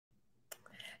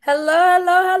Hello,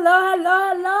 hello, hello,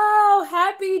 hello, hello.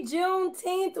 Happy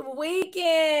Juneteenth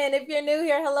weekend. If you're new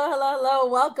here, hello, hello, hello.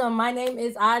 Welcome. My name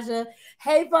is Aja.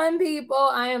 Hey, fun people.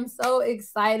 I am so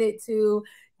excited to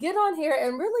get on here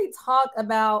and really talk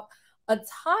about a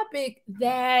topic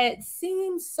that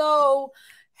seems so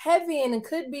heavy and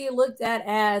could be looked at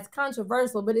as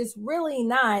controversial, but it's really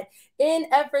not. In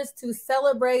efforts to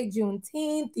celebrate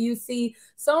Juneteenth, you see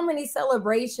so many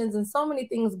celebrations and so many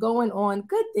things going on.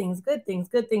 Good things, good things,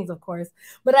 good things, of course.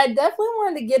 But I definitely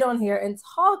wanted to get on here and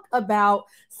talk about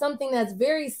something that's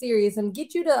very serious and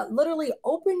get you to literally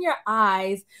open your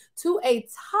eyes to a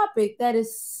topic that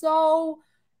is so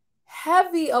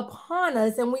heavy upon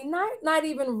us and we not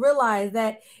even realize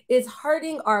that it's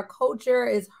hurting our culture,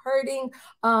 is hurting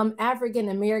African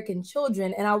American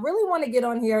children. And I really want to get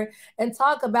on here and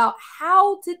talk about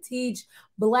how to teach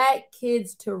Black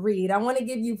kids to read. I want to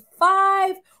give you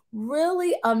 5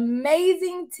 really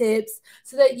amazing tips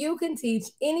so that you can teach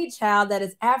any child that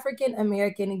is African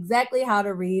American exactly how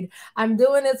to read. I'm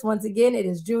doing this once again. It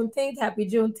is Juneteenth. Happy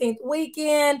Juneteenth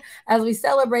weekend. As we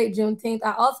celebrate Juneteenth,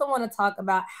 I also want to talk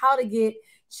about how to get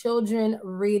children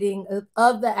reading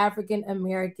of the African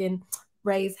American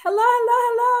race. Hello, hello,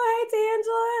 hello. Hey,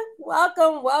 Tangela.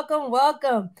 Welcome, welcome,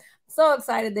 welcome. So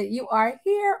excited that you are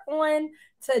here on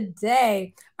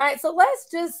today. All right, so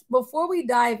let's just, before we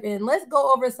dive in, let's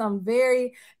go over some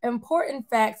very important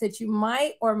facts that you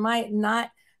might or might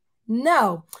not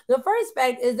no. The first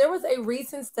fact is there was a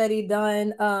recent study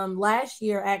done last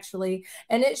year, actually,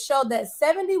 and it showed that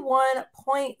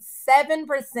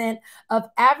 71.7% of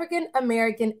African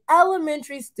American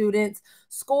elementary students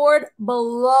scored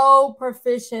below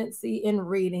proficiency in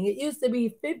reading. It used to be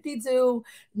 52.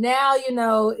 Now,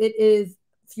 it is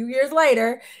a few years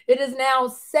later, it is now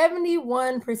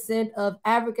 71% of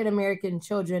African American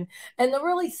children. And the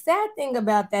really sad thing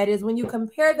about that is when you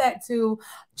compare that to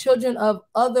children of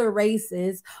other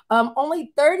races,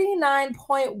 only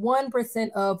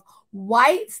 39.1% of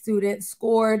white students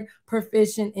scored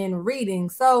proficient in reading.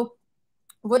 So,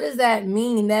 what does that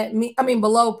mean?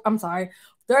 I'm sorry.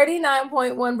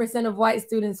 39.1% of white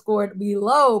students scored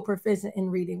below proficient in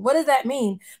reading. What does that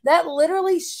mean? That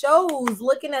literally shows,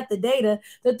 looking at the data,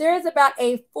 that there is about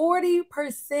a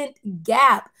 40%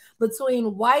 gap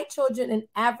between white children and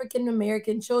African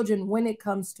American children when it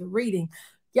comes to reading.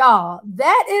 Y'all,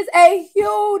 that is a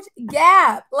huge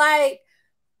gap. Like,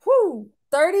 whoo,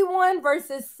 31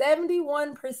 versus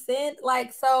 71%.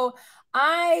 Like, so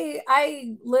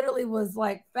I literally was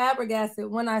like flabbergasted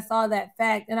when I saw that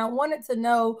fact. And I wanted to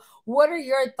know, what are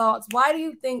your thoughts? Why do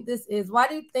you think this is? Why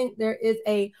do you think there is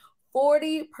a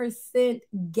 40%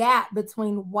 gap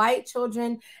between white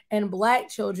children and Black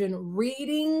children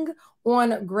reading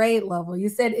on grade level? You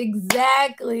said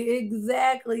exactly,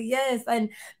 exactly. Yes. And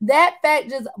that fact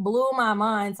just blew my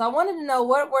mind. So I wanted to know,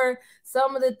 what were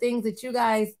some of the things that you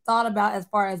guys thought about as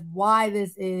far as why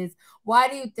this is? Why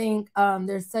do you think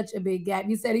there's such a big gap?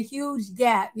 You said a huge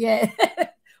gap. Yeah.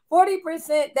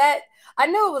 40%. That, I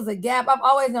knew it was a gap. I've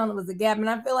always known it was a gap. And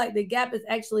I feel like the gap is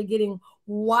actually getting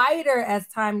wider as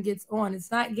time gets on.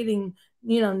 It's not getting,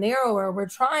 narrower. We're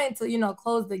trying to,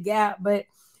 close the gap, but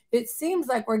it seems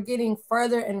like we're getting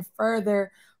further and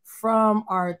further from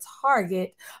our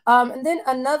target. And then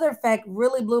another fact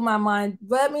really blew my mind.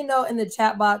 Let me know in the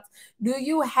chat box, do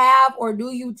you have or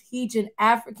do you teach an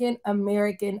African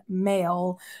American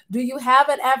male? Do you have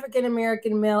an African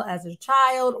American male as a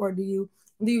child, or do you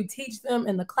teach them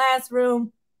in the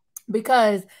classroom?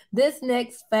 Because this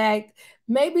next fact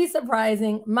may be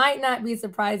surprising, might not be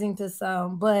surprising to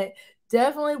some, but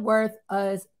definitely worth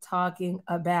us talking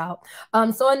about.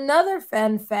 So another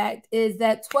fun fact is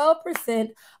that 12%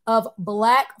 of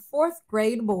Black fourth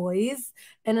grade boys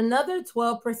and another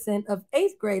 12% of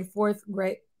eighth grade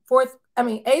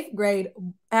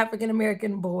African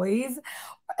American boys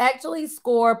actually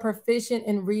score proficient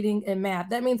in reading and math.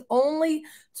 That means only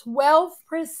 12%,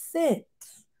 12%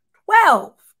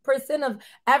 of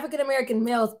African American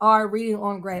males are reading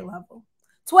on grade level.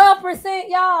 12%,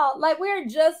 y'all. Like, we're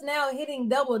just now hitting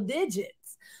double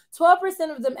digits. 12%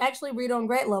 of them actually read on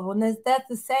grade level. And that's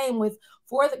the same with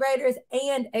fourth graders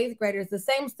and eighth graders. The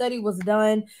same study was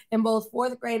done in both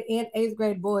fourth grade and eighth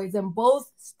grade boys. And both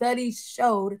studies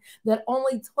showed that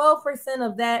only 12%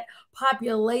 of that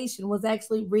population was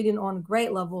actually reading on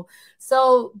grade level.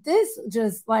 So this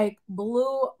just like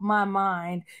blew my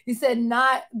mind. You said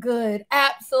not good.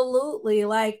 Absolutely.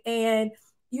 Like, and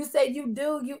you said you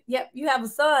have a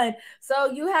son.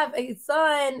 So you have a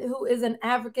son who is an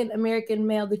African American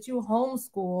male that you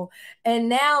homeschool, and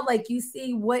now like you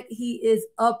see what he is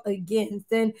up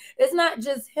against. And it's not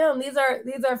just him. These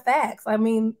are facts. I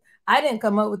mean, I didn't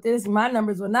come up with this. My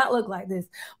numbers would not look like this,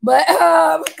 but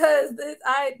because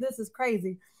this is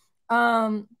crazy.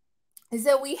 Um, he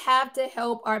said we have to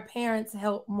help our parents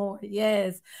help more.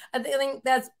 Yes, think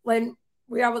that's when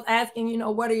I was asking,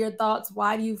 what are your thoughts?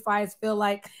 Why do you guys feel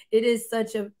like it is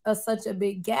such a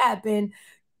big gap? And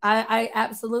I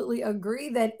absolutely agree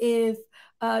that if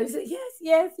you said yes,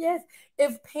 yes, yes,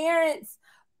 if parents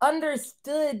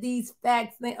understood these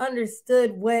facts, they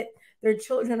understood what their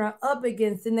children are up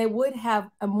against, and they would have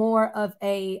a more of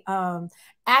a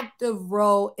active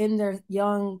role in their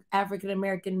young African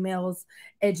American males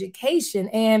education.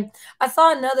 And I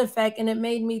saw another fact and it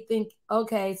made me think,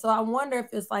 okay, so I wonder if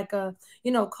it's like a,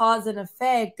 cause and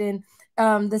effect. And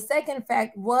the second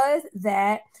fact was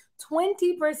that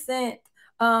 20%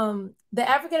 the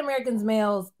African Americans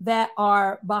males that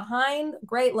are behind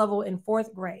grade level in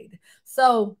fourth grade.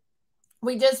 So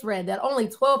we just read that only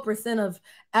 12% of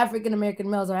African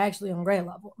American males are actually on grade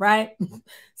level, right?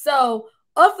 So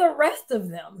of the rest of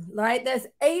them, right, that's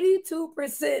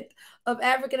 82% of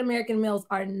African American males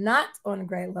are not on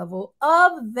grade level.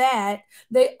 Of that,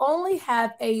 they only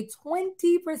have a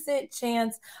 20%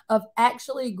 chance of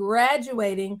actually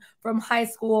graduating from high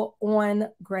school on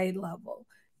grade level.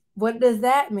 What does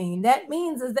that mean? That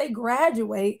means as they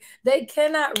graduate, they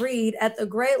cannot read at the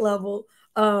grade level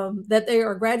that they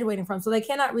are graduating from. So they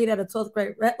cannot read at a 12th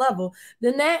grade level.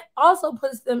 Then that also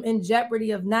puts them in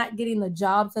jeopardy of not getting the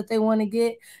jobs that they want to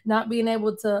get, not being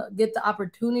able to get the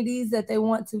opportunities that they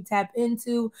want to tap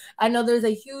into. I know there's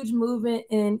a huge movement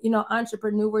in,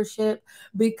 entrepreneurship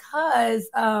because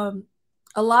a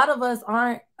lot of us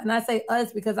aren't, and I say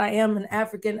us because I am an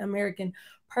African American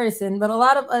person, but a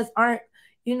lot of us aren't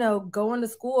going to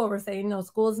school, or saying,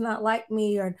 school's not like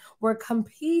me, or we're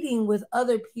competing with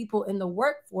other people in the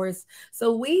workforce.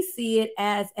 So we see it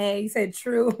as you said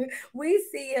true, we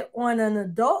see it on an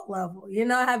adult level.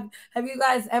 Have you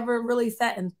guys ever really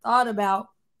sat and thought about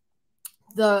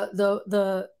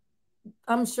the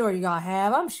I'm sure y'all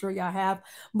have,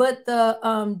 but the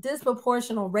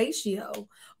disproportional ratio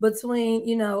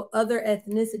between other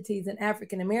ethnicities and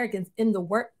African Americans in the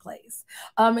workplace,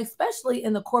 especially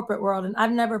in the corporate world. And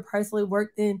I've never personally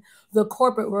worked in the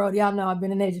corporate world. Y'all know I've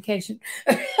been in education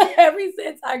ever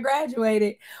since I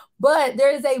graduated, but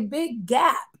there is a big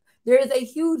gap. There is a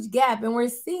huge gap, and we're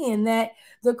seeing that.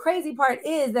 The crazy part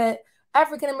is that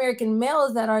African American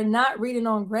males that are not reading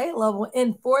on grade level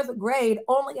in fourth grade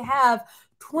only have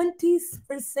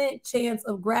 20% chance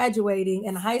of graduating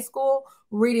in high school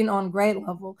reading on grade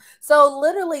level. So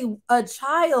literally a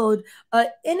child, an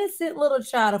innocent little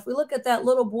child, if we look at that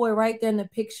little boy right there in the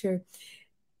picture,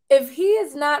 if he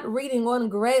is not reading on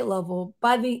grade level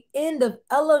by the end of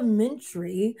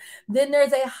elementary, then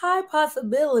there's a high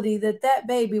possibility that that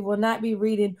baby will not be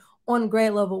reading on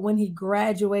grade level when he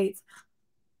graduates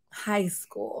high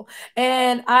school.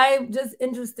 And I'm just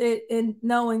interested in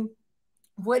knowing,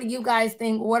 what do you guys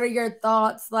think? What are your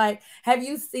thoughts? Like, have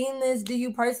you seen this? Do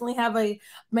you personally have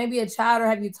maybe a child, or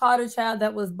have you taught a child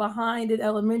that was behind in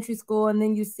elementary school, and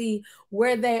then you see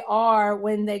where they are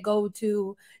when they go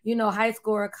to, high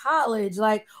school or college?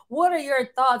 Like, what are your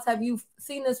thoughts? Have you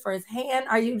seen this firsthand?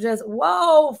 Are you just,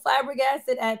 whoa,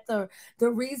 flabbergasted at the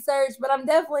research? But I'm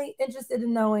definitely interested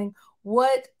in knowing,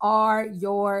 what are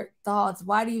your thoughts?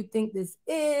 Why do you think this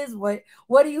is? What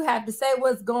do you have to say?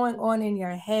 What's going on in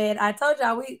your head? I told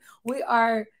y'all we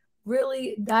are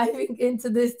really diving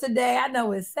into this today. I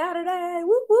know it's Saturday,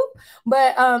 whoop whoop,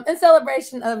 but in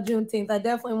celebration of Juneteenth, I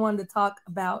definitely wanted to talk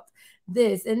about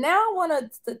this. And now I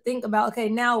want to think about, okay,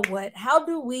 now what? How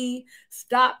do we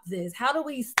stop this? How do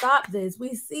we stop this?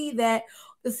 We see that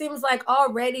it seems like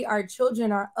already our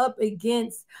children are up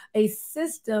against a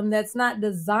system that's not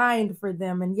designed for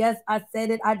them. And yes, I said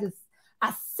it.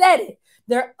 I said it.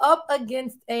 They're up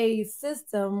against a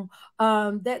system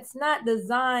that's not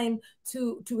designed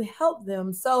to help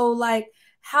them. So, like,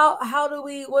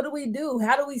 what do we do?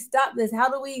 How do we stop this? How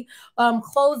do we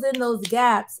close in those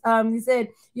gaps? You said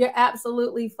you're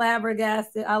absolutely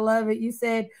flabbergasted. I love it. You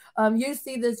said you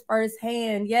see this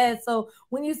firsthand. Yeah. So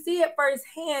when you see it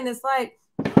firsthand, it's like,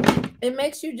 it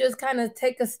makes you just kind of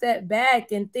take a step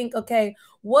back and think, okay,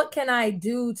 what can I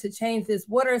do to change this?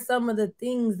 What are some of the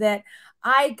things that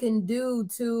I can do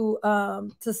to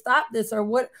stop this? Or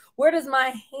where does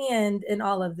my hand in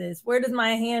all of this? Where does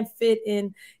my hand fit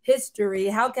in history?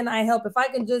 How can I help? If I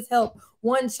can just help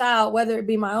one child, whether it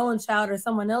be my own child or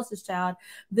someone else's child,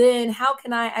 then how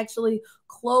can I actually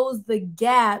close the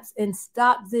gaps and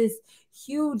stop this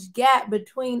huge gap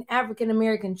between African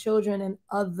American children and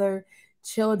other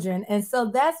children? And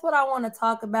so that's what I want to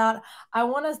talk about. I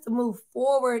want us to move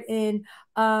forward in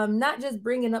not just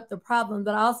bringing up the problem,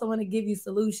 but I also want to give you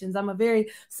solutions. I'm a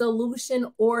very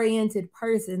solution oriented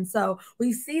person. So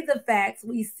we see the facts.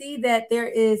 We see that there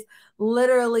is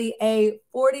literally a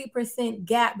 40%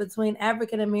 gap between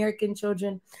African American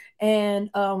children and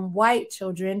white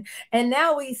children. And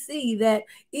now we see that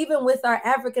even with our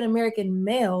African American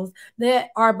males that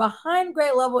are behind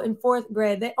grade level in fourth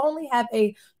grade, they only have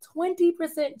a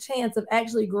 20% chance of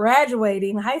actually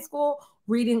graduating high school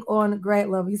reading on grade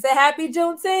level. You say happy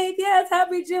Juneteenth? Yes,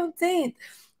 happy Juneteenth.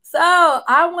 So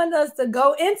I want us to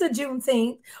go into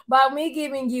Juneteenth by me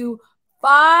giving you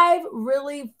 5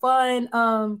 really fun,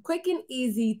 quick and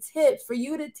easy tips for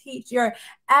you to teach your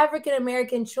African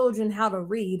American children how to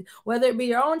read, whether it be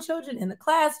your own children in the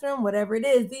classroom, whatever it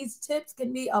is. These tips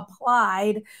can be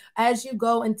applied as you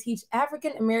go and teach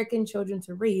African American children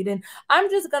to read. And I'm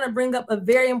just going to bring up a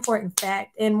very important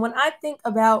fact. And when I think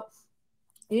about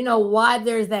why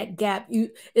there's that gap, you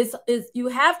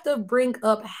have to bring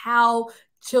up how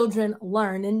children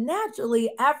learn, and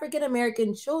naturally African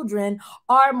American children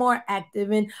are more active.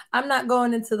 And I'm not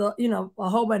going into the a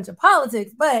whole bunch of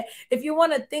politics, but if you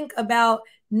want to think about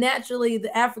naturally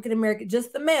the African American,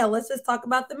 just the male, let's just talk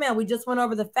about the male. We just went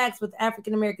over the facts with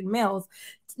African American males.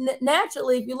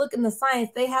 Naturally, if you look in the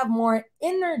science, they have more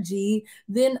energy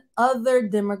than other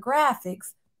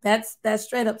demographics. That's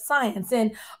straight up science.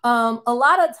 And a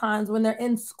lot of times when they're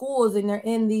in schools and they're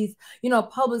in these,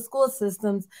 public school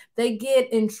systems, they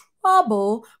get in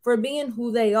trouble for being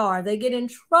who they are. They get in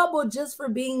trouble just for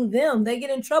being them. They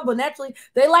get in trouble. Naturally,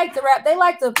 they like to rap. They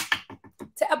like to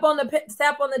tap on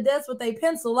the desk with a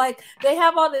pencil. Like, they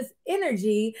have all this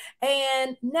energy,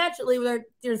 and naturally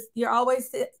you're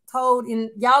always told, and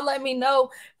y'all let me know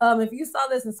if you saw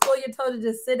this in school, you're told to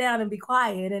just sit down and be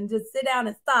quiet, and just sit down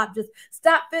and just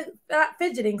stop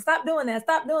fidgeting, stop doing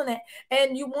that.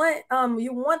 And you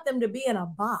want them to be in a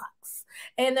box,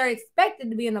 and they're expected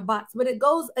to be in a box, but it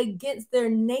goes against their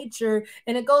nature,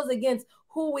 and it goes against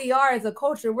who we are as a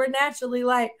culture. We're naturally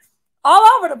like all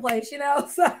over the place,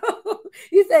 So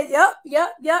you say,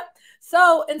 yep.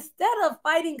 So instead of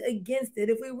fighting against it,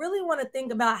 if we really want to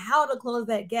think about how to close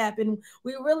that gap, and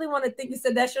we really want to think, you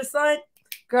said that's your son?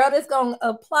 Girl, this going to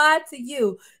apply to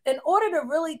you. In order to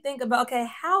really think about, okay,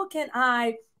 how can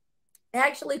I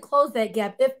actually close that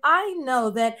gap? If I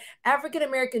know that African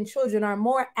American children are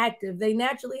more active, they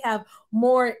naturally have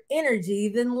more energy,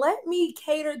 then let me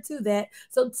cater to that.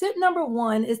 So tip number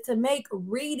 1 is to make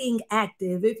reading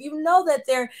active. If you know that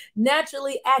they're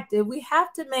naturally active, we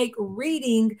have to make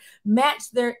reading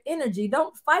match their energy.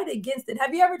 Don't fight against it.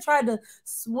 Have you ever tried to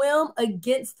swim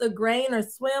against the grain, or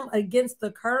swim against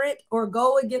the current, or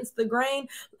go against the grain?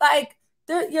 Like,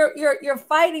 you're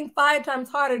fighting 5 times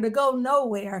harder to go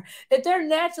nowhere. If they're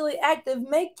naturally active,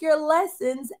 make your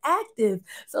lessons active.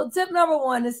 So tip number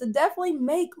 1 is to definitely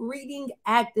make reading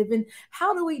active. And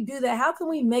how do we do that? How can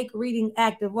we make reading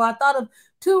active? Well, I thought of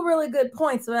 2 really good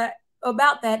points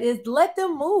about that. Is let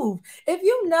them move. If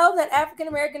you know that African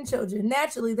American children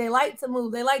naturally, they like to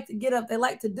move, they like to get up, they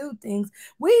like to do things.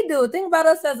 We do. Think about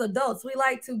us as adults. We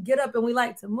like to get up and we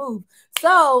like to move.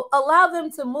 So allow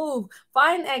them to move.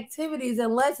 Find activities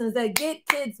and lessons that get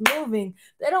kids moving.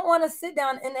 They don't want to sit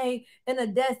down in a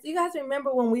desk. Do you guys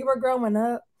remember when we were growing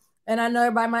up? And I know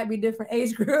everybody might be different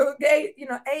age group,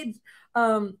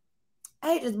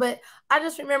 ages, but I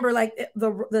just remember like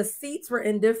the seats were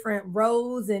in different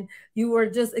rows, and you were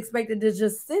just expected to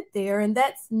just sit there, and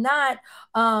that's not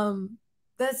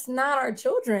our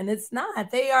children. It's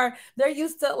not. They're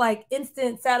used to like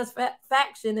instant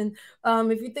satisfaction. And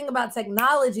if you think about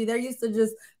technology, they're used to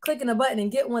just clicking a button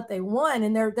and getting what they want,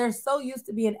 and they're so used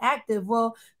to being active.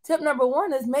 Well, tip number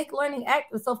 1 is make learning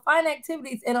active. So find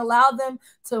activities and allow them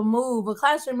to move. A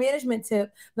classroom management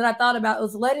tip that I thought about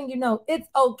was letting you know it's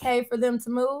okay for them to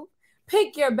move.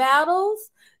 Pick your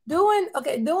battles. Doing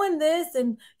this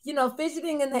and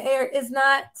fidgeting in the air is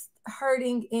not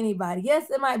hurting anybody.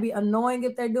 Yes, it might be annoying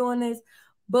if they're doing this,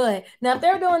 but now if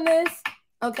they're doing this,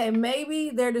 okay,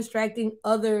 maybe they're distracting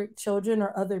other children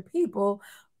or other people,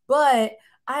 but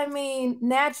I mean,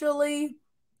 naturally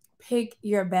pick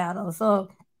your battle. So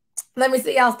let me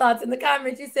see y'all's thoughts in the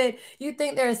comments. You said you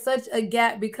think there is such a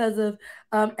gap because of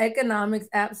economics.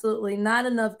 Absolutely. Not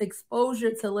enough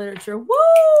exposure to literature. Woo!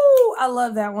 I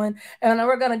love that one. And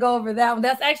we're going to go over that one.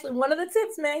 That's actually one of the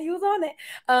tips, man. You was on it.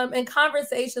 And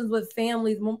conversations with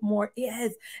families more.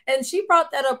 Yes. And she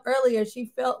brought that up earlier.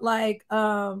 She felt like,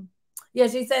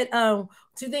 she said 2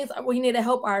 things we need to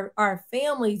help our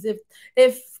families.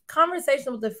 If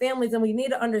conversation with the families, and we need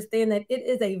to understand that it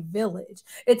is a village.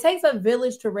 It takes a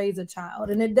village to raise a child,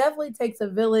 and it definitely takes a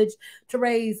village to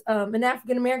raise an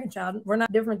African American child. We're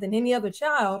not different than any other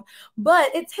child,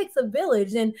 but it takes a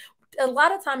village. And a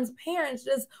lot of times parents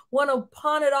just want to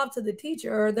pawn it off to the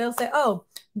teacher, or they'll say, oh,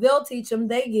 they'll teach them,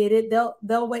 they get it,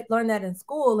 they'll wait, learn that in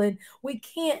school. And we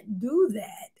can't do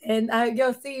that. And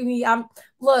you'll see me,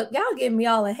 look, y'all getting me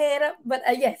all ahead up, but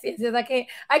yes,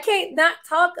 I can't not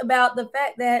talk about the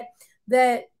fact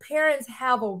that parents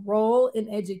have a role in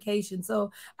education.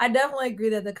 So I definitely agree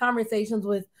that the conversations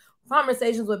with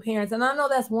parents, and I know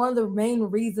that's one of the main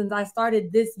reasons I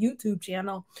started this YouTube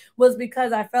channel, was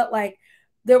because I felt like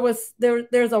there's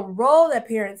a role that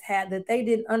parents had that they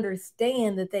didn't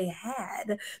understand that they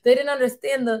had. They didn't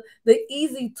understand the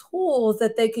easy tools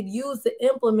that they could use to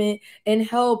implement and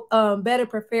help better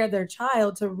prepare their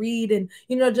child to read and,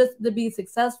 just to be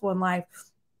successful in life.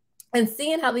 And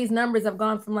seeing how these numbers have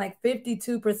gone from like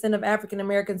 52% of African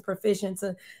Americans proficient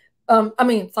to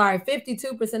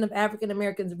 52% of African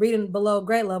Americans reading below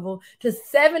grade level to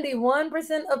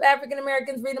 71% of African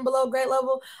Americans reading below grade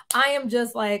level. I am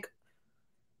just like,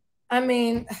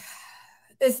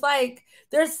 it's like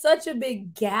there's such a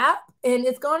big gap, and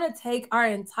it's going to take our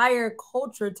entire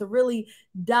culture to really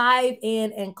dive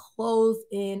in and close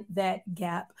in that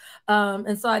gap.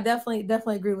 And so I definitely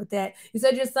agree with that. You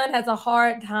said your son has a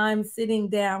hard time sitting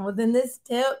down. Within this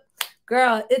tip,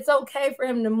 girl, it's okay for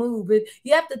him to move. But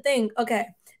you have to think, okay,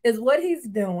 is what he's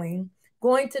doing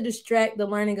going to distract the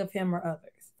learning of him or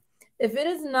others? If it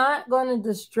is not going to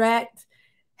distract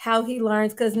how he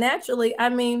learns, because naturally,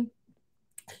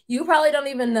 you probably don't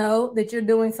even know that you're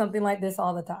doing something like this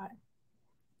all the time.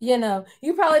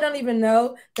 You probably don't even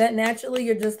know that naturally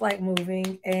you're just like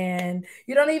moving, and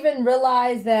you don't even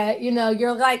realize that,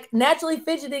 you're like naturally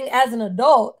fidgeting as an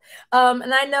adult.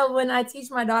 And I know when I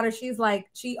teach my daughter, she's like,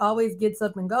 she always gets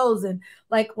up and goes. And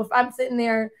like, if I'm sitting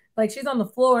there, like she's on the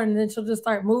floor and then she'll just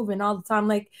start moving all the time.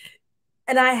 Like,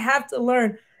 and I have to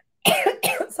learn,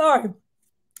 sorry,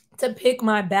 to pick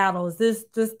my battles.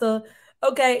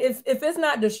 Okay, if it's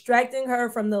not distracting her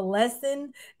from the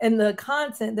lesson and the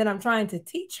content that I'm trying to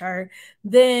teach her,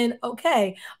 then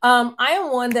okay. I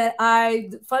am one that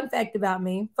fun fact about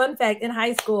me, in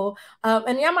high school,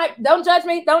 and don't judge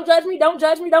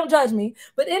me,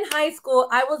 but in high school,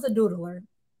 I was a doodler.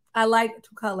 I like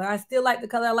to color. I still like the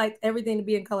color. I like everything to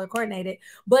be in color coordinated.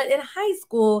 But in high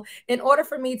school, in order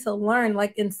for me to learn,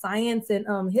 like in science and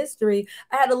history,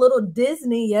 I had a little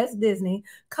Disney,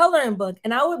 coloring book,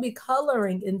 and I would be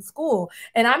coloring in school.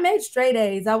 And I made straight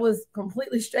A's. I was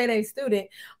completely straight A student.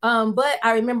 But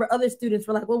I remember other students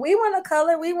were like, well, we want to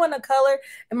color.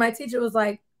 And my teacher was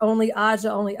like, only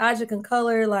Aja can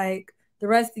color. Like, the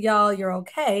rest of y'all, you're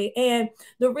okay. And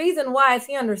the reason why is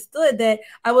he understood that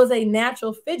I was a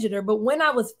natural fidgeter, but when I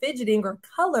was fidgeting or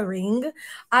coloring,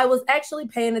 I was actually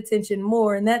paying attention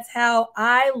more. And that's how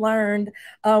I learned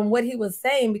what he was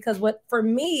saying, because for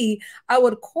me, I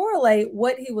would correlate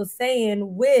what he was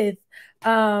saying with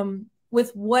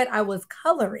what I was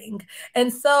coloring.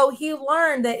 And so he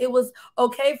learned that it was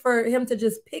okay for him to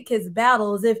just pick his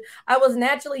battles. If I was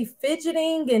naturally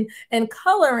fidgeting and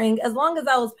coloring, as long as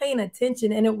I was paying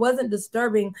attention and it wasn't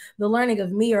disturbing the learning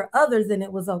of me or others, then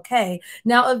it was okay.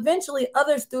 Now, eventually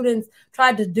other students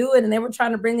tried to do it, and they were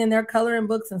trying to bring in their coloring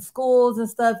books in schools and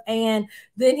stuff. And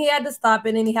then he had to stop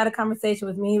it, and he had a conversation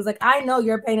with me. He was like, I know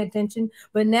you're paying attention,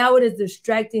 but now it is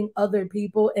distracting other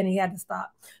people, and he had to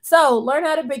stop. So learn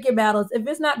how to pick your battles. If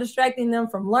it's not distracting them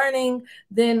from learning,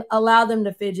 then allow them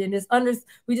to fidget.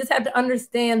 We just have to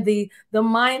understand the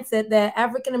mindset that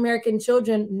African American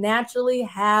children naturally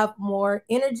have more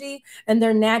energy, and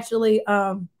they're naturally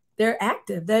they're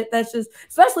active. That's just,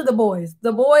 especially the boys.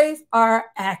 The boys are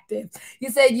active. You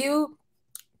said you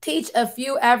teach a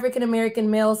few African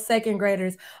American male second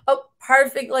graders. A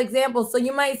perfect example. So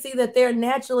you might see that they're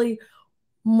naturally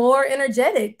more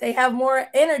energetic. They have more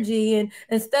energy, and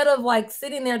instead of like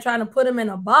sitting there trying to put them in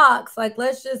a box, like,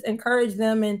 let's just encourage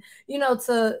them and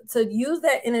to use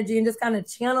that energy and just kind of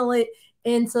channel it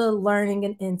into learning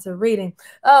and into reading.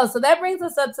 Oh, so that brings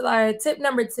us up to our tip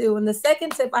number 2. And the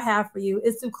second tip I have for you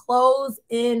is to close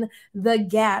in the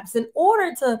gaps. In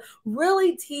order to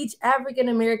really teach African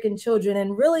American children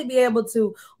and really be able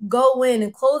to go in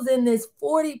and close in this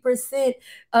 40%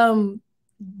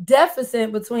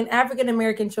 deficit between African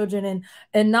American children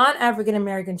and non-African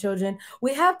American children,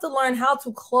 we have to learn how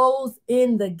to close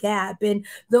in the gap. And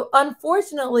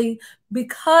unfortunately,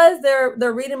 because they're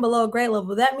reading below grade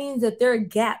level, that means that there are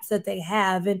gaps that they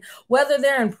have. And whether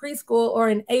they're in preschool or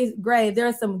in 8th grade, there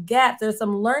are some gaps, there's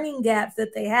some learning gaps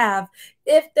that they have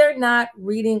if they're not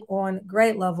reading on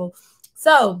grade level.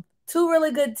 So two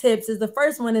really good tips is the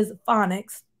first one is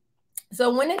phonics.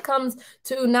 So when it comes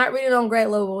to not reading on grade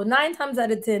level, 9 times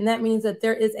out of 10, that means that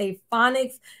there is a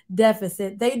phonics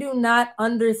deficit. They do not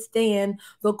understand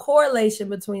the correlation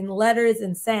between letters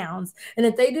and sounds. And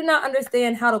if they do not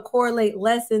understand how to correlate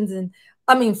sounds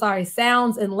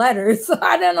and letters.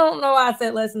 I don't know why I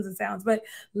said lessons and sounds, but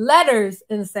letters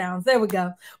and sounds. There we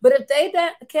go. But if they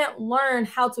can't learn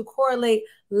how to correlate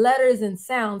letters and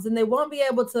sounds, then they won't be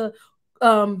able to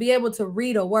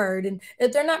read a word. And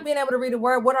if they're not being able to read a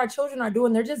word, what our children are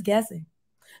doing, they're just guessing.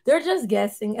 They're just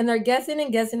guessing, and they're guessing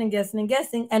and guessing and guessing and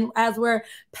guessing. And as we're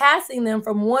passing them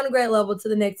from one grade level to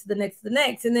the next, to the next, to the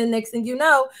next, and then next thing you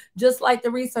know, just like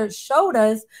the research showed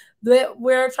us, that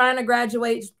we're trying to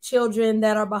graduate children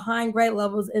that are behind grade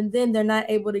levels, and then they're not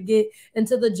able to get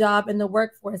into the job and the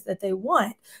workforce that they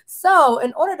want. So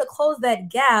in order to close that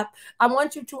gap, I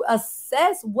want you to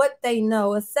assess what they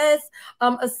know, assess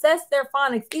their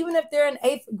phonics, even if they're in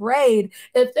 8th grade.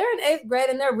 If they're in 8th grade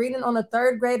and they're reading on a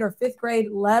 3rd grade or 5th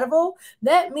grade level,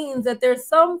 that means that there's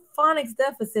some phonics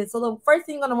deficit. So the first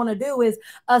thing you're going to want to do is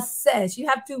assess. You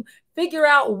have to figure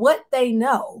out what they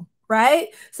know. Right?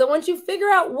 So once you figure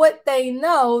out what they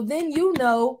know, then you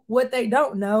know what they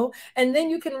don't know. And then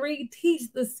you can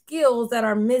reteach the skills that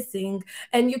are missing.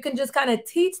 And you can just kind of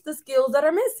teach the skills that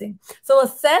are missing. So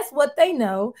assess what they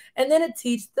know, and then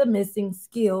teach the missing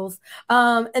skills.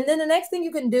 And then the next thing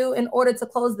you can do in order to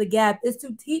close the gap is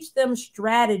to teach them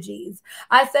strategies.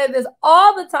 I say this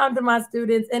all the time to my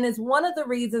students, and it's one of the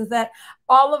reasons that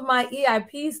all of my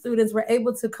EIP students were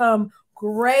able to come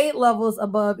grade levels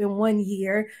above in 1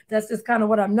 year. That's just kind of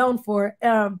what I'm known for.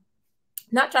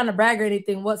 Not trying to brag or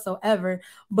anything whatsoever,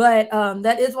 but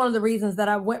that is one of the reasons that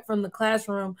I went from the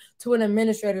classroom to an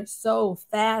administrator so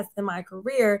fast in my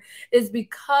career, is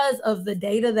because of the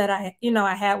data that I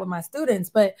had with my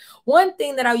students. But one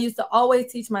thing that I used to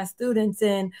always teach my students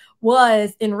in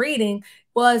reading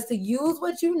was to use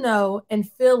what you know and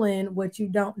fill in what you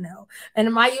don't know.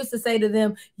 And I used to say to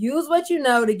them, use what you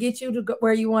know to get you to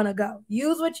where you want to go.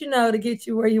 Use what you know to get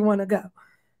you where you want to go.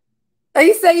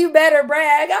 You say you better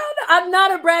brag. I'm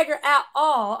not a bragger at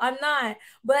all. I'm not.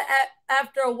 But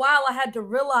after a while, I had to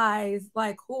realize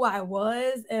like who I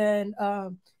was and,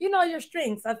 your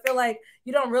strengths. I feel like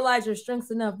you don't realize your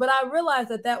strengths enough. But I realized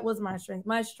that was my strength.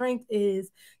 My strength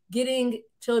is getting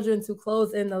children to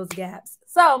close in those gaps.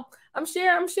 So I'm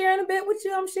sharing a bit with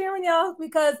you. I'm sharing y'all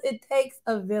because it takes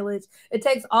a village. It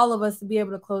takes all of us to be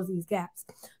able to close these gaps.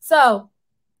 So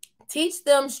teach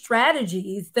them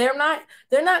strategies. They're not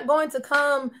going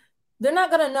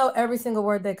to know every single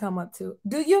word they come up to.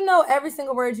 Do you know every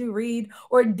single word you read?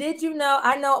 Or did you know?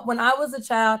 I know when I was a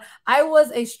child, I was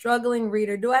a struggling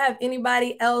reader. Do I have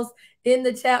anybody else in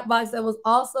the chat box that was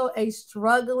also a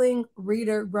struggling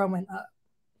reader growing up?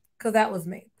 Because that was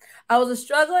me. I was a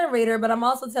struggling reader, but I'm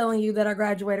also telling you that I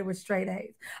graduated with straight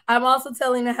A's. I'm also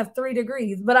telling you I have 3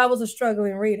 degrees, but I was a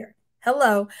struggling reader.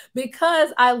 Hello,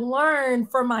 because I learned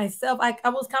for myself. I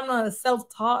was kind of a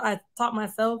self-taught. I taught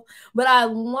myself, but I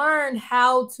learned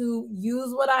how to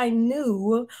use what I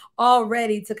knew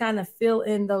already to kind of fill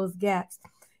in those gaps.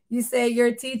 You say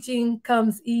your teaching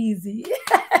comes easy.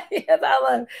 Yes,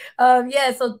 I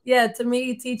love. To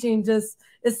me, teaching just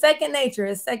is second nature.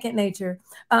 It's second nature.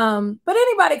 But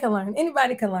anybody can learn.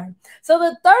 Anybody can learn. So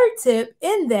the third tip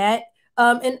in that,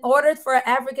 in order for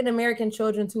African-American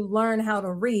children to learn how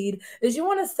to read, is you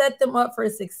want to set them up for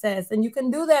success. And you can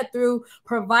do that through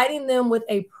providing them with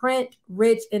a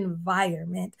print-rich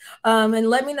environment. And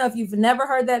let me know if you've never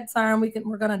heard that term.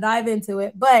 We're going to dive into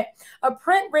it. But a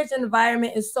print-rich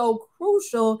environment is so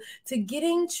crucial to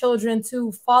getting children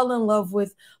to fall in love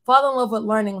with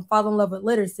learning, fall in love with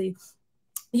literacy.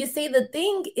 You see, the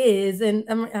thing is, and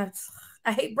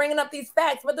I hate bringing up these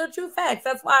facts, but they're true facts.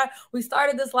 That's why we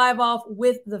started this live off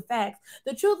with the facts.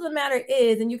 The truth of the matter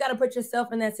is, and you got to put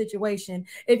yourself in that situation,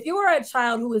 if you are a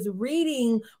child who is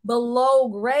reading below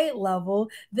grade level,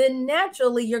 then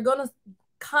naturally you're going to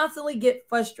constantly get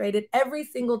frustrated every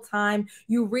single time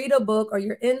you read a book or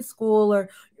you're in school or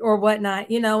whatnot,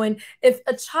 and if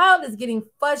a child is getting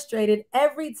frustrated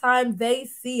every time they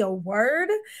see a word,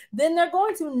 then they're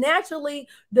going to naturally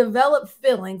develop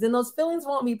feelings, and those feelings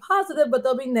won't be positive, but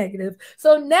they'll be negative.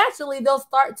 So naturally they'll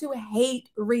start to hate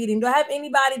reading. Do I have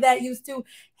anybody that used to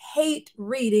hate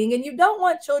reading? And you don't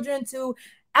want children to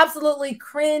absolutely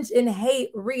cringe and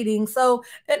hate reading. So,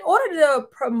 in order to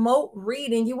promote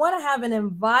reading, you want to have an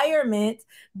environment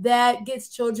that gets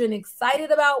children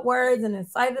excited about words and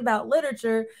excited about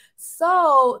literature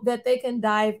so that they can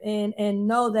dive in and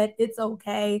know that it's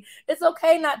okay. It's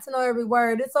okay not to know every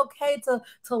word. It's okay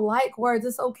to like words.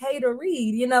 It's okay to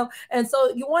read, you know. And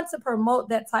so you want to promote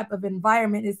that type of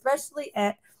environment, especially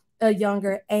at a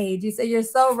younger age. You say you're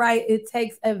so right. It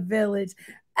takes a village.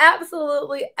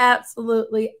 Absolutely,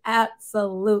 absolutely,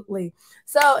 absolutely.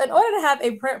 So, in order to have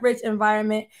a print rich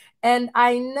environment, and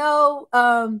I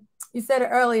know you said it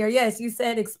earlier, yes, you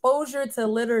said exposure to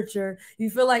literature. You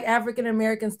feel like African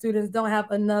American students don't have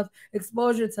enough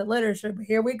exposure to literature, but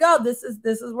here we go. This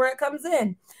is where it comes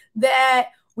in, that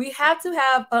we have to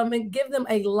have and give them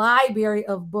a library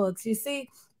of books. You see,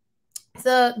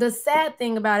 the sad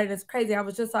thing about it is crazy. I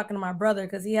was just talking to my brother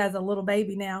because he has a little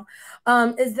baby now.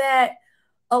 Is that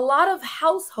a lot of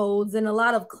households and a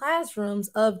lot of classrooms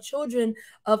of children,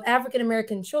 of African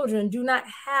American children, do not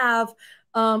have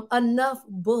enough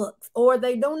books, or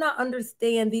they do not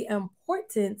understand the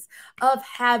importance of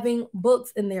having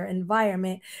books in their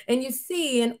environment. And you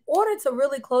see, in order to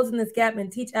really close in this gap and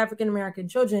teach African American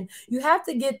children, you have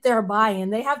to get their buy-in.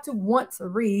 They have to want to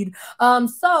read.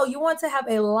 So you want to have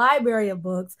a library of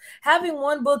books. Having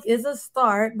one book is a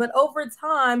start, but over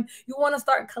time, you want to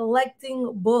start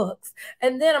collecting books.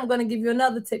 And then I'm going to give you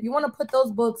another tip. You want to put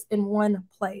those books in one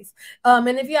place.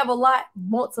 And if you have a lot,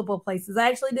 multiple places. I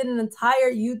actually did an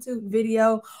entire YouTube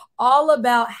video all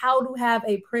about how to have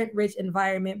a print rich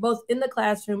environment, both in the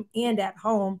classroom and at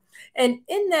home. And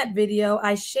in that video,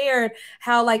 I shared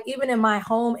how, like, even in my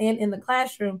home and in the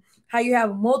classroom, how you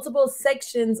have multiple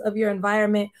sections of your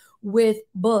environment with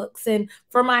books. And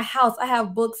for my house, I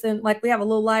have books, and like we have a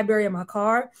little library in my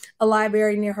car, a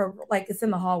library near her, like it's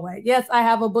in the hallway. Yes, I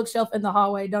have a bookshelf in the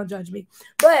hallway. Don't judge me.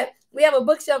 But we have a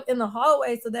bookshelf in the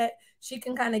hallway so that she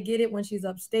can kind of get it when she's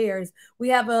upstairs. We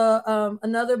have a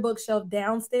another bookshelf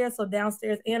downstairs, so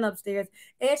downstairs and upstairs,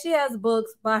 and she has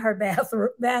books by her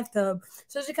bathtub.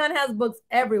 So she kind of has books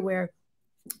everywhere.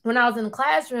 When I was in the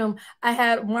classroom, I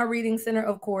had my reading center,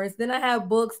 of course. Then I had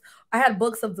books. I had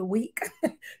books of the week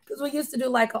because we used to do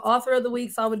like an author of the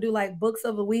week. So I would do like books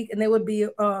of the week, and they would be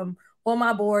on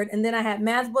my board. And then I had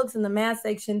math books in the math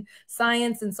section,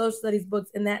 science and social studies books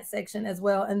in that section as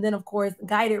well. And then, of course,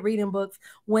 guided reading books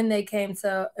when they came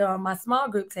to my small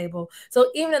group table. So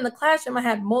even in the classroom, I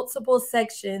had multiple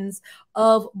sections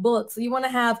of books. So you want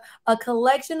to have a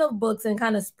collection of books and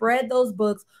kind of spread those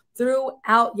books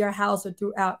throughout your house or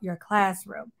throughout your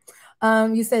classroom.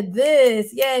 You said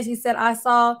this. Yes, you said, I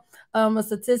saw a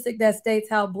statistic that states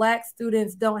how Black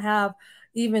students don't have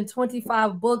even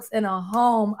 25 books in a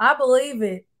home. I believe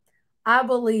it. I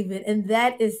believe it. And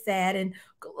that is sad. And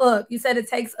look, you said it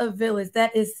takes a village.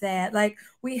 That is sad. Like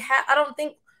I don't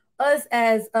think us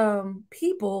as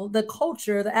people, the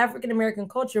culture, the African American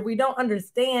culture, we don't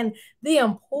understand the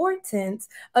importance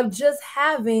of just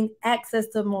having access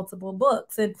to multiple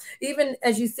books. And even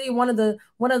as you see, one of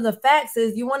the facts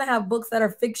is you want to have books that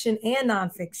are fiction and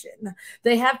nonfiction.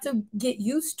 They have to get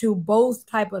used to both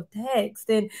type of text.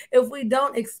 And if we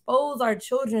don't expose our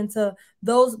children to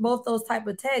both those type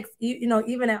of texts,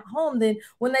 even at home, then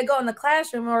when they go in the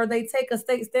classroom or they take a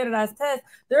state standardized test,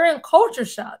 they're in culture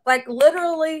shock. Like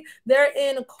literally, they're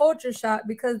in culture shock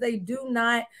because they do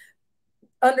not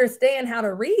understand how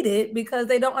to read it, because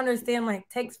they don't understand like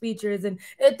text features. And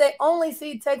if they only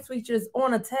see text features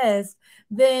on a test,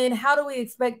 then how do we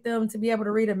expect them to be able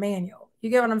to read a manual? You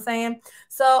get what I'm saying?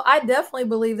 So I definitely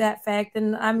believe that fact.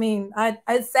 And I mean,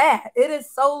 it's sad. It is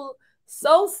so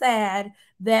sad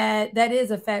that is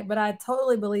a fact, but I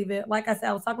totally believe it. Like I said,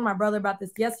 I was talking to my brother about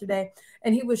this yesterday,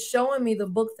 and he was showing me the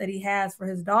books that he has for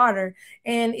his daughter.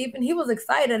 And even he was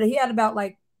excited. He had about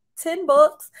like 10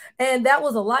 books, and that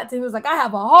was a lot to him. He was like, I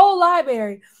have a whole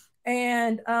library.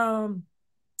 And so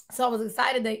I was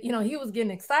excited that, he was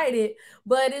getting excited,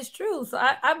 but it's true. So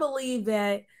I believe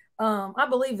that. I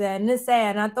believe that, and it's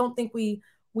sad. And I don't think we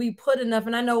put enough.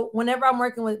 And I know whenever I'm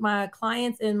working with my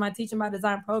clients in my Teaching by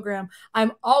Design program,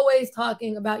 I'm always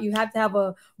talking about you have to have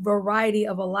a variety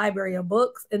of a library of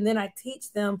books. And then I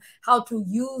teach them how to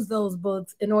use those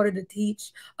books in order to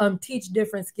teach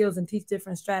different skills and teach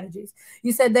different strategies.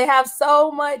 You said they have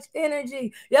so much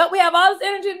energy. Yep, we have all this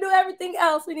energy to do everything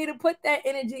else. We need to put that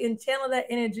energy and channel that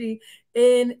energy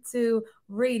into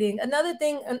reading. Another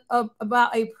thing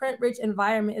about a print-rich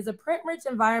environment is a print-rich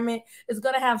environment is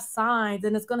going to have signs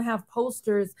and it's going to have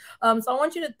posters. So I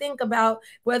want you to think about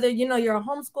whether you're a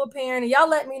homeschool parent, and y'all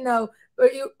let me know,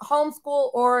 are you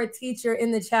homeschool or a teacher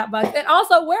in the chat box? And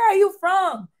also, where are you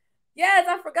from? Yes,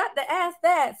 I forgot to ask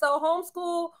that. So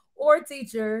homeschool or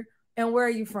teacher, and where are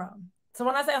you from? So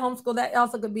when I say homeschool, that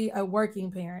also could be a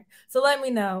working parent. So let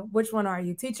me know, which one are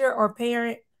you, teacher or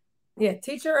parent? Yeah,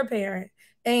 teacher or parent.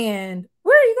 And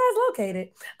where are you guys located?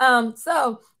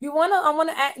 So I want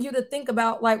to ask you to think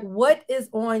about, like, what is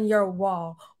on your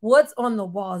wall? What's on the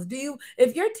walls?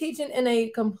 If you're teaching in a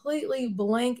completely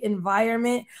blank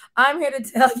environment, I'm here to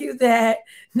tell you that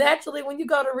naturally when you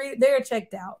go to read, they're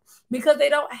checked out because they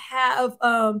don't have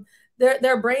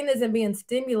their brain isn't being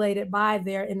stimulated by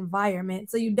their environment.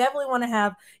 So you definitely want to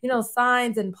have,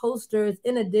 signs and posters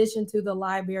in addition to the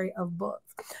library of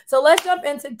books. So let's jump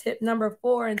into tip number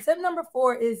 4. And tip number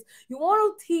 4 is you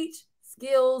want to teach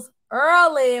skills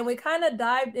early. And we kind of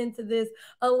dived into this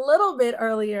a little bit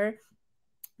earlier.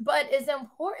 But it's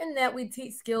important that we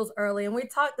teach skills early. And we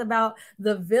talked about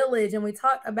the village, and we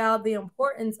talked about the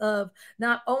importance of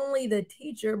not only the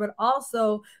teacher, but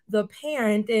also the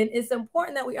parent. And it's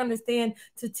important that we understand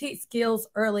to teach skills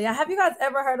early. Have you guys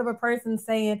ever heard of a person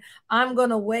saying, I'm going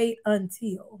to wait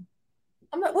until?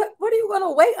 I'm like, what are you going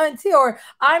to wait until? Or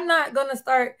I'm not going to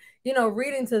start,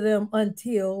 reading to them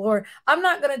until, or I'm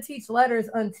not going to teach letters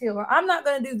until, or I'm not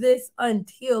going to do this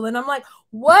until. And I'm like,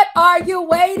 what are you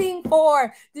waiting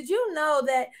for? Did you know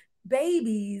that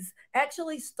babies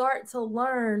actually start to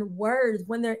learn words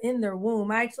when they're in their womb?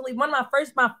 My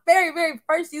very, very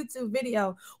first YouTube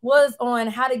video was on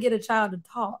how to get a child to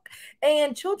talk.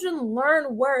 And children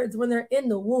learn words when they're in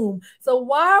the womb. So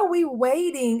why are we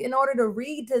waiting in order to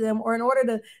read to them or in order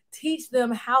to teach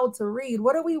them how to read?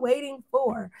 What are we waiting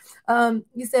for?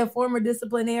 You said former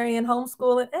disciplinarian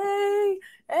homeschooling.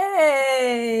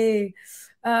 Hey.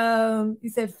 You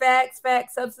said facts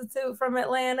substitute from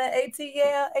Atlanta,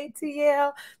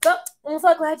 ATL. So I'm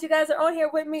so glad you guys are on here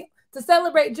with me to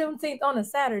celebrate Juneteenth on a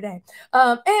Saturday,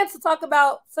 and to talk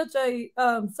about such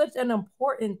an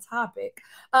important topic.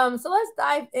 So let's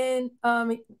dive in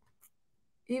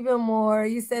even more.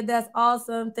 You said that's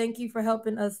awesome. Thank you for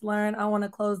helping us learn. I want to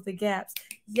close the gaps.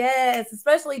 Yes,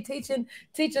 especially teaching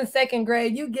second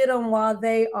grade. You get them while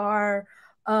they are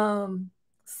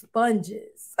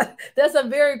sponges. That's a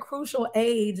very crucial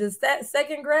age. Is that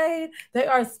second grade? They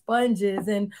are sponges,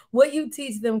 and what you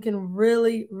teach them can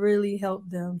really, really help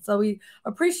them. So we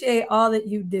appreciate all that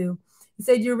you do. You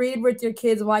said you read with your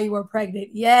kids while you were pregnant.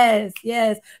 Yes.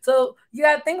 So you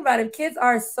got to think about it. If kids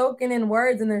are soaking in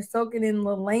words and they're soaking in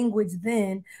the language,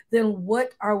 then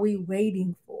what are we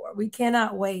waiting for? We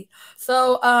cannot wait.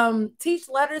 So teach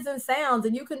letters and sounds,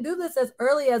 and you can do this as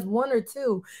early as 1 or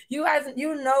 2. You guys,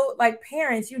 like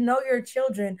parents, your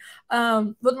children.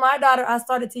 With my daughter, I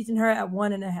started teaching her at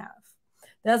 1.5.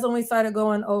 That's when we started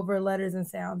going over letters and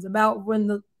sounds. About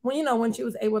when she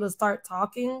was able to start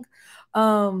talking,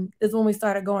 is when we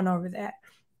started going over that.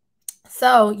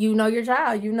 So your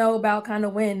child, about kind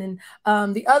of when.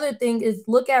 And the other thing is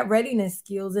look at readiness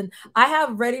skills. And I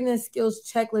have readiness skills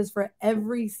checklists for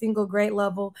every single grade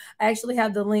level. I actually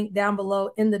have the link down below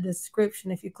in the description.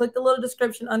 If you click the little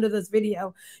description under this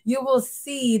video, you will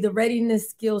see the readiness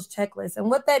skills checklist. And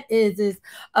what that is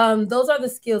those are the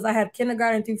skills. I have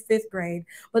kindergarten through 5th grade,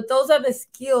 but those are the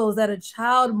skills that a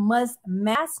child must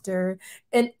master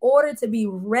in order to be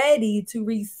ready to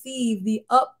receive the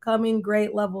upcoming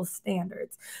grade level standards.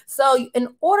 So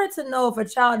in order to know if a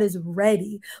child is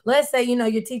ready, let's say,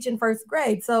 you're teaching 1st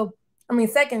grade.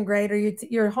 Second grade, or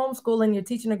you're homeschooling, you're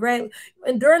teaching a grade.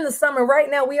 And during the summer, right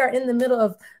now, we are in the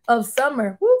middle of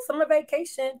summer, summer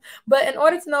vacation. But in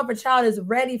order to know if a child is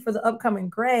ready for the upcoming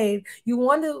grade, you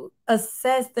want to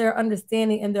assess their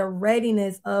understanding and their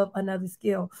readiness of another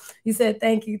skill. You said,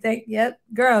 thank you. Yep,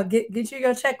 girl, get you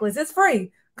your checklist. It's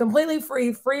free. Completely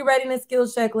free readiness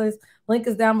skills checklist. Link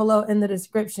is down below in the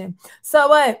description. So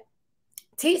what?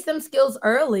 Teach them skills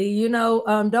early.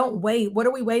 Don't wait. What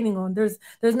are we waiting on? There's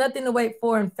nothing to wait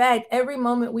for. In fact, every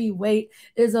moment we wait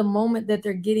is a moment that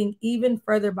they're getting even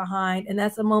further behind, and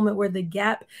that's a moment where the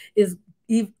gap is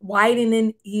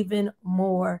widening even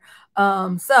more.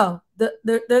 So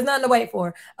there's nothing to wait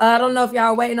for. I don't know if y'all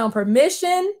are waiting on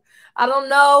permission. I don't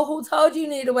know who told you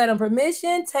need to wait on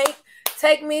permission.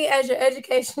 Take me as your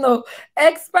educational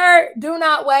expert. Do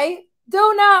not wait.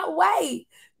 Do not wait.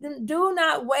 Do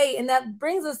not wait. And that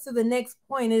brings us to the next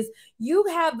point is you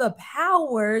have the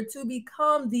power to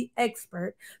become the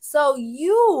expert. So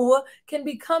you can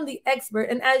become the expert.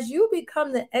 And as you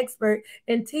become the expert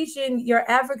in teaching your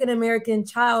African-American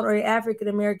child or your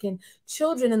African-American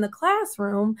children in the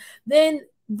classroom, then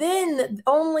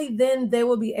only then they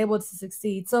will be able to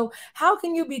succeed. So how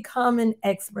can you become an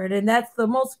expert? And that's the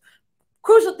most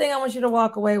crucial thing I want you to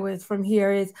walk away with from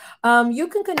here is you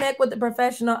can connect with the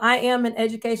professional. I am an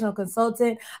educational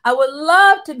consultant. I would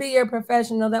love to be your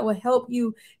professional that will help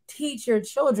you teach your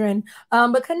children.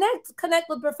 But connect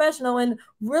with professional and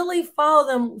really follow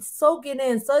them, soak it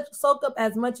in, soak up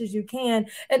as much as you can.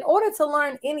 In order to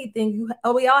learn anything,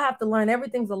 we all have to learn.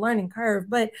 Everything's a learning curve.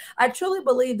 But I truly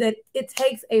believe that it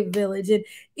takes a village, and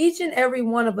each and every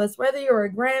one of us, whether you're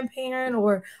a grandparent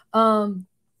or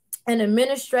an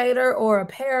administrator or a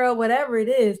para, whatever it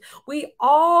is, we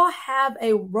all have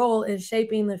a role in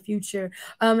shaping the future.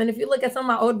 And if you look at some of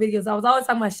my old videos, I was always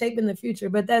talking about shaping the future,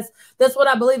 but that's what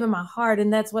I believe in my heart,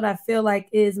 and that's what I feel like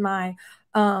is my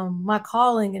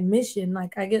calling and mission.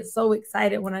 Like, I get so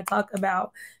excited when I talk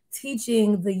about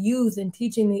teaching the youth and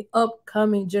teaching the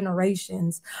upcoming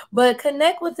generations. But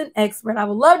connect with an expert. I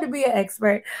would love to be an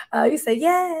expert. You say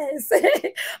yes.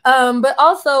 But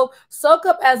also soak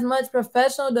up as much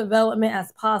professional development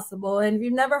as possible. And if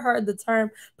you've never heard the term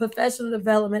professional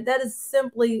development, that is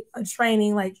simply a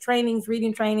training, like trainings,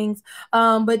 reading trainings,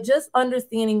 but just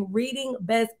understanding reading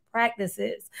best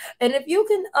practices. And if you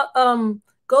can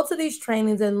go to these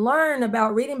trainings and learn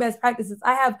about reading best practices,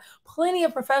 I have plenty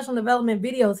of professional development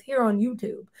videos here on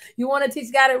YouTube. You want to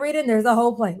teach guided reading? There's a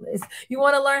whole playlist. You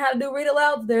want to learn how to do read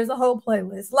alouds? There's a whole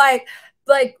playlist. Like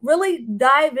really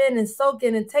dive in and soak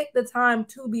in and take the time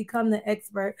to become the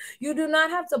expert. You do not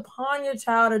have to pawn your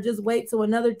child or just wait till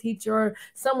another teacher or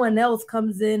someone else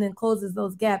comes in and closes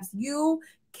those gaps. You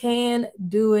can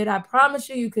do it. I promise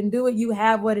you, you can do it. You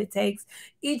have what it takes.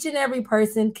 Each and every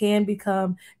person can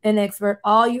become an expert.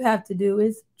 All you have to do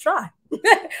is try.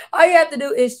 All you have to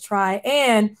do is try.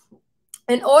 And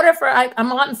in order for, I'm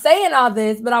not saying all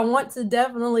this, but I want to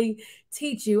definitely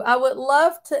teach you. I would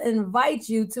love to invite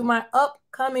you to my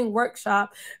upcoming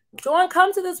workshop.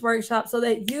 Come to this workshop so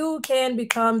that you can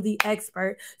become the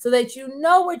expert, so that you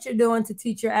know what you're doing to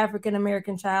teach your African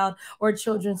American child or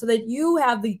children, so that you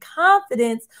have the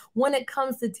confidence when it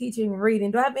comes to teaching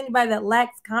reading. Do I have anybody that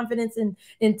lacks confidence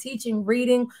in teaching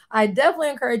reading? I definitely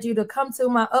encourage you to come to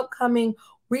my upcoming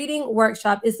reading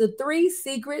workshop. It's the 3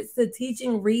 secrets to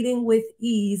teaching reading with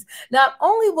ease. Not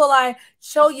only will I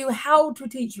show you how to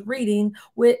teach reading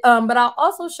but I'll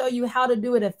also show you how to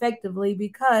do it effectively,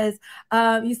 because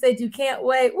you said you can't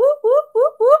wait. Whoop, whoop,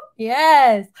 whoop, whoop.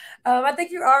 Yes. I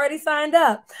think you're already signed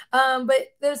up.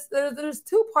 But there's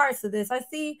 2 parts to this. I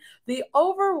see the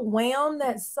overwhelm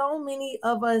that so many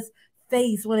of us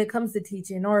face when it comes to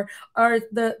teaching, or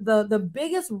the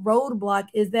biggest roadblock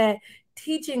is that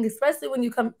teaching, especially when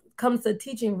you comes to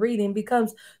teaching reading,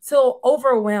 becomes so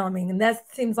overwhelming. And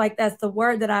that seems like that's the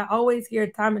word that I always hear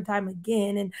time and time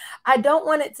again. And I don't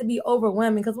want it to be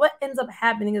overwhelming, because what ends up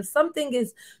happening, if something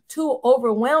is too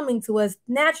overwhelming to us,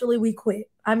 naturally we quit.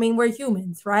 I mean, we're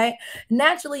humans, right?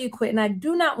 Naturally you quit. And I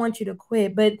do not want you to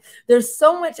quit, but there's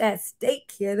so much at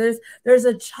stake here. There's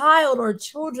a child or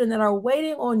children that are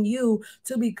waiting on you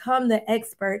to become the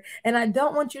expert. And I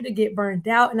don't want you to get burned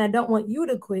out, and I don't want you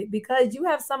to quit, because you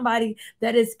have somebody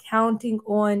that is counting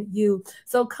on you.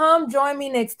 So come join me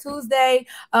next Tuesday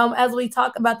as we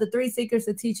talk about the 3 secrets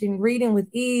to teaching reading with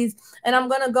ease. And I'm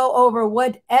going to go over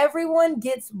what everyone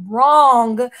gets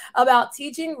wrong about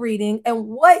teaching reading and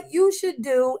what you should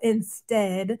do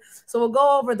instead. So we'll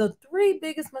go over the 3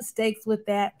 biggest mistakes with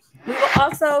that. We will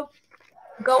also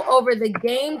go over the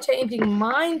game-changing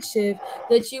mind shift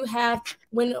that you have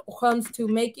when it comes to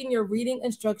making your reading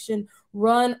instruction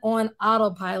run on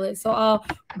autopilot. So I'll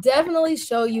definitely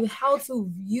show you how to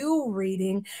view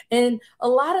reading. And a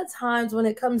lot of times when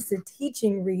it comes to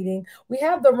teaching reading, we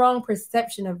have the wrong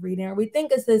perception of reading, or we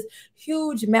think it's this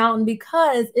huge mountain,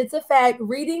 because it's a fact.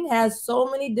 Reading has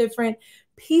so many different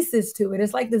pieces to it.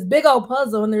 It's like this big old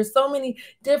puzzle, and there's so many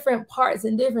different parts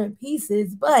and different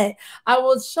pieces. But I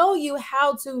will show you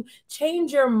how to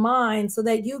change your mind so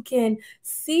that you can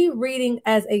see reading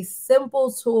as a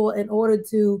simple tool in order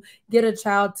to get a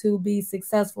child to be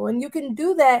successful. And you can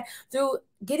do that through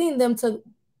getting them to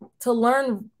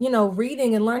learn,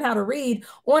 reading and learn how to read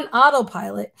on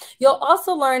autopilot. You'll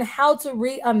also learn how to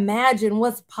reimagine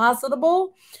what's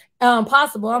possible. How to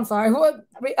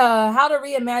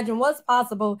reimagine what's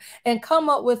possible and come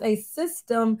up with a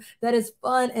system that is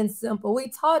fun and simple. We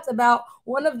talked about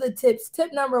one of the tips.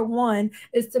 Tip number 1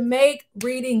 is to make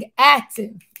reading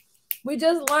active. We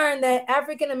just learned that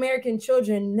African American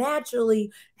children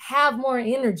naturally have more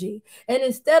energy. And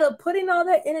instead of putting all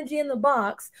that energy in the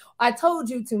box, I told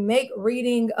you to make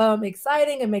reading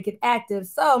exciting and make it active.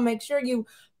 So make sure you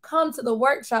come to the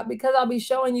workshop, because I'll be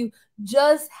showing you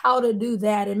just how to do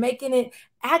that, and making it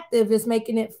active is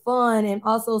making it fun and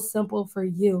also simple for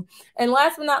you. And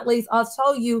last but not least, I'll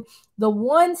tell you the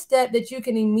one step that you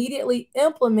can immediately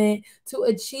implement to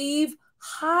achieve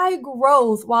high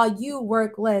growth while you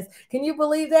work less. Can you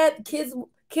believe that?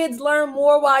 Kids learn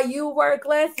more while you work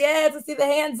less. Yes, I see the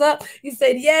hands up. You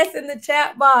said yes in the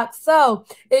chat box. So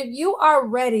if you are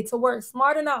ready to work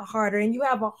smarter, not harder, and you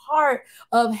have a heart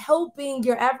of helping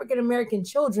your African American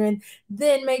children,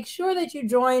 then make sure that you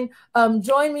join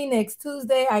me next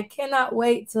Tuesday. I cannot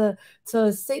wait to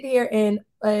sit here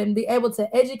and be able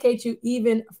to educate you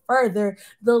even further.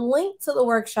 The link to the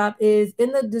workshop is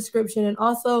in the description and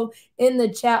also in the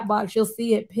chat box. You'll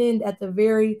see it pinned at the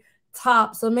very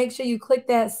top. So make sure you click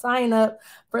that sign up.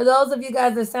 For those of you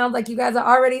guys that sound like you guys are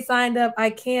already signed up,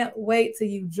 I can't wait till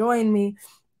you join me.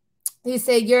 You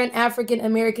say you're an African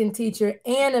American teacher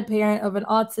and a parent of an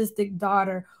autistic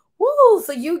daughter. Woo!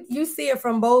 So you see it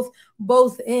from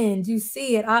both ends. You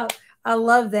see it. I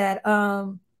love that.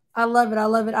 I love it. I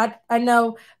love it. I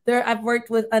know I've worked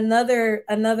with another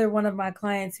one of my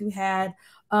clients who had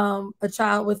a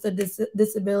child with a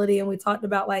disability, and we talked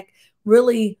about like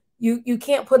really you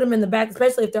can't put them in the back,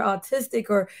 especially if they're autistic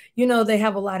or they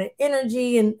have a lot of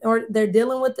energy and or they're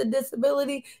dealing with a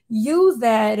disability. Use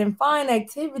that and find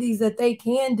activities that they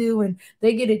can do and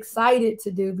they get excited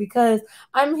to do, because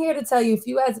I'm here to tell you, if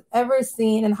you guys ever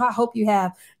seen, and I hope you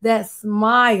have, that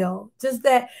smile, just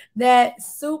that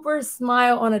super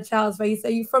smile on a child's face. You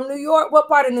say you from New York? What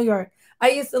part of New York? I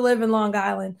used to live in Long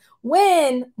Island.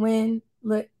 When,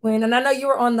 and I know you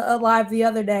were on the live the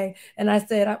other day, and I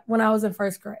said when I was in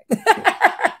first grade.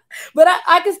 But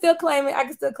I can still claim it. I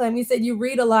can still claim it. You said you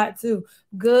read a lot too.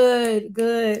 Good.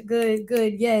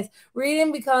 Yes.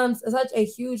 Reading becomes such a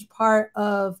huge part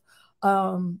of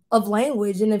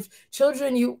language. And if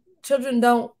children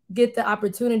don't get the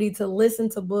opportunity to listen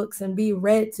to books and be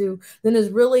read to, then it's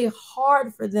really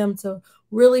hard for them to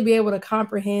really be able to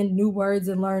comprehend new words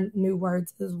and learn new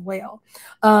words as well.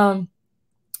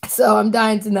 So I'm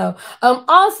dying to know.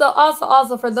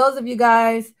 Also, for those of you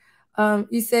guys,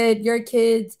 you said your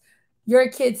kid's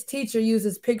teacher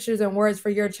uses pictures and words for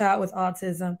your child with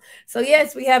autism. So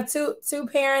yes, we have two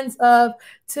parents of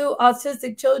two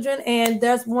autistic children, and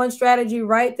that's one strategy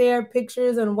right there: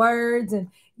 pictures and words. And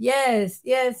yes.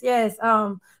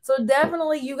 So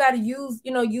definitely you got to use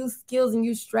skills and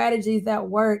use strategies that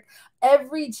work.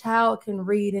 Every child can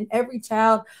read, and every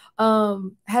child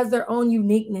has their own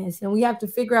uniqueness, and we have to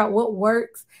figure out what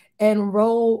works and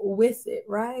roll with it,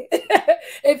 right?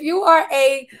 If you are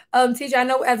a teacher, I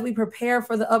know as we prepare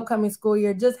for the upcoming school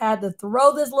year, just had to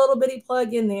throw this little bitty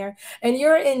plug in there, and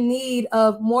you're in need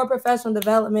of more professional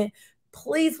development,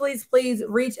 please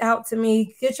reach out to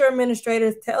me. Get your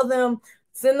administrators, tell them,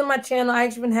 send them my channel. I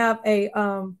actually have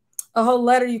a whole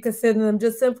letter you can send them.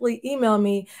 Just simply email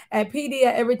me at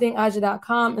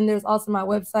pd@everythingaja.com, and there's also my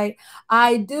website.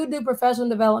 I do professional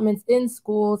developments in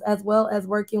schools as well as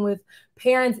working with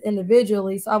parents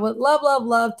individually. So I would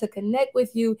love to connect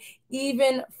with you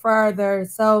even further.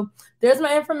 So there's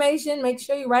my information. Make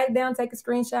sure you write it down, take a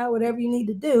screenshot, whatever you need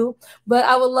to do. But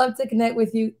I would love to connect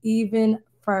with you even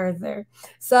further.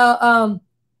 So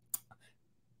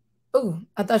oh,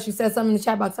 I thought you said something in the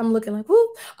chat box. I'm looking like,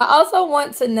 whoo. I also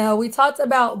want to know, we talked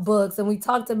about books, and we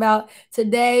talked about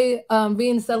today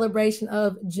being a celebration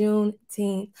of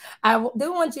Juneteenth. I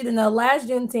do want you to know, last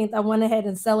Juneteenth, I went ahead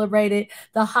and celebrated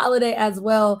the holiday as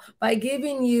well by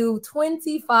giving you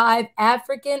 25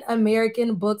 African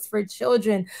American books for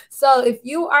children. So if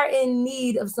you are in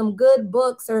need of some good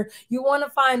books, or you want to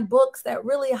find books that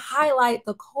really highlight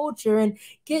the culture and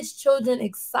gets children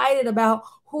excited about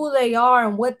who they are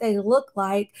and what they look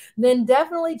like, then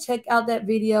definitely check out that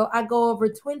video. I go over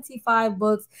 25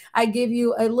 books. I give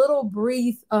you a little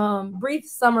brief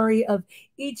summary of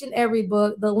each and every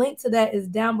book. The link to that is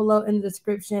down below in the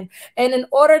description. And in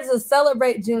order to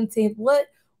celebrate Juneteenth, what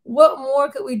more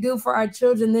could we do for our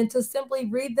children than to simply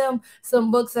read them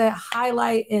some books that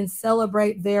highlight and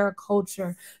celebrate their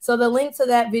culture? So the link to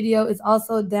that video is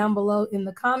also down below in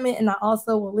the comment, and I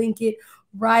also will link it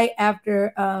right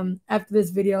after this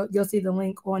video. You'll see the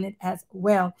link on it as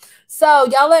well. So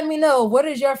y'all let me know, what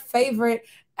is your favorite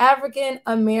African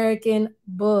American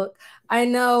book? I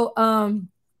know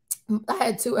I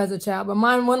had two as a child, but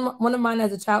one of mine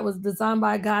as a child was Designed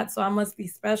by God, So I Must Be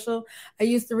Special. I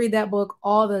used to read that book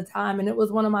all the time, and it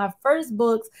was one of my first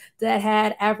books that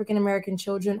had African American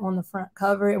children on the front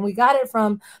cover, and we got it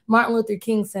from Martin Luther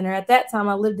King Center. At that time,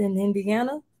 I lived in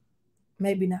Indiana.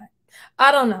 Maybe not.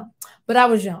 I don't know, but I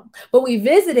was young. But we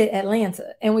visited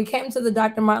Atlanta and we came to the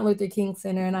Dr. Martin Luther King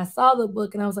Center and I saw the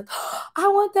book and I was like, oh, I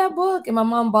want that book. And my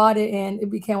mom bought it and it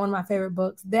became one of my favorite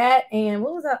books. That and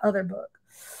what was that other book?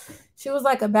 She was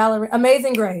like a ballerina,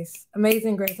 Amazing Grace.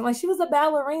 Amazing Grace. I'm like, she was a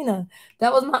ballerina.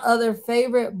 That was my other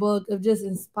favorite book of just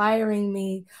inspiring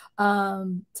me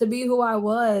to be who I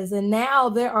was. And now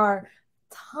there are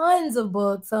tons of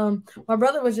books. My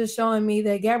brother was just showing me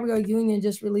that Gabrielle Union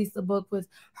just released a book with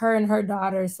her and her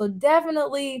daughter. So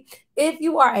definitely, if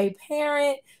you are a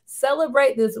parent,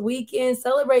 celebrate this weekend,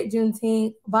 celebrate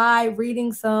Juneteenth by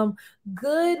reading some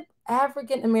good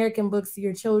African American books to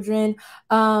your children.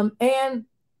 And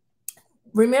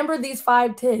remember these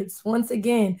 5 tips. Once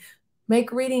again,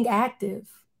 make reading active.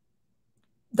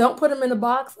 Don't put them in a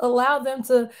box. Allow them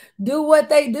to do what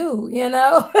they do, you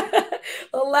know?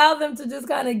 Allow them to just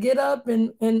kind of get up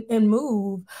and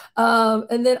move.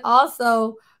 And then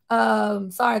also,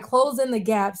 close in the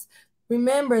gaps.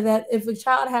 Remember that if a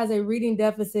child has a reading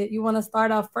deficit, you want to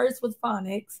start off first with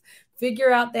phonics,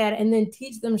 figure out that, and then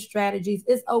teach them strategies.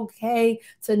 It's okay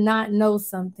to not know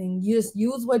something. You just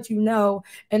use what you know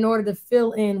in order to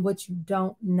fill in what you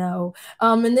don't know.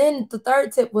 And then the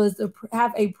third tip was to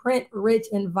have a print-rich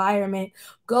environment.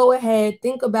 Go ahead,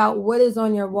 think about what is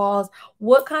on your walls.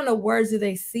 What kind of words do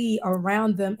they see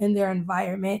around them in their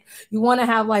environment? You want to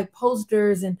have like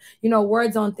posters and,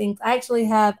 words on things. I actually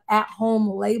have at-home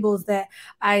labels that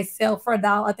I sell for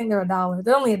 $1. I think they're $1.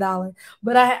 They're only $1.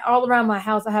 But all around my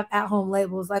house, I have at-home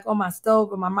labels, like on my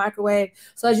stove or my microwave.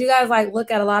 So as you guys like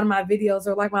look at a lot of my videos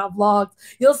or like my vlogs,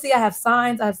 you'll see I have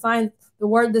signs. I have signs, the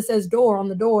word that says door on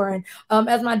the door. And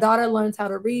as my daughter learns how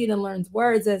to read and learns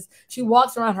words, as she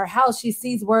walks around her house, she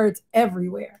sees words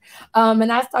everywhere.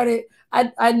 And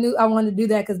I knew I wanted to do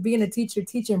that because being a teacher,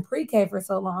 teaching pre-K for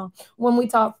so long,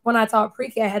 when I taught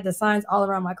pre-K, I had the signs all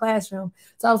around my classroom.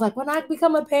 So I was like, when I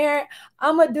become a parent,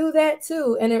 I'm going to do that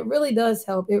too. And it really does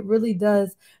help. It really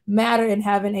does matter in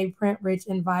having a print-rich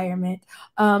environment.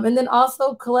 And then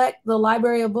also collect the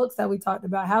library of books that we talked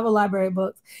about. Have a library of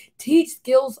books. Teach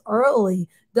skills early.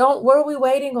 What are we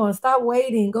waiting on? Stop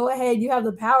waiting. Go ahead. You have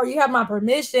the power. You have my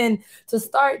permission to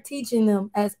start teaching them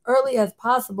as early as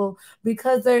possible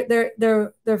because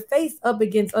they're faced up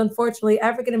against, unfortunately,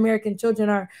 African American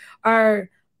children are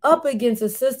up against a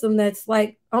system that's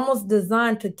like almost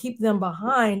designed to keep them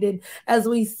behind. And as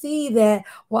we see that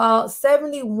while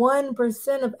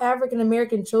 71% of African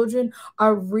American children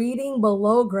are reading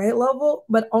below grade level,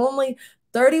 but only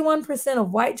 31%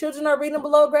 of white children are reading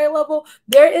below grade level,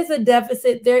 there is a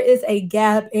deficit, there is a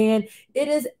gap, and it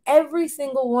is every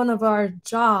single one of our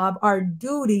job, our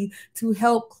duty to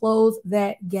help close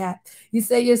that gap. You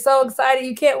say you're so excited,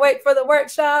 you can't wait for the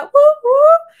workshop. Woo,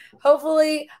 woo.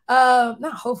 Hopefully,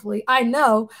 not hopefully, I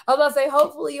know. I was about to say,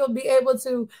 hopefully you'll be able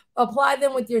to apply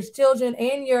them with your children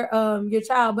and your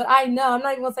child. But I know, I'm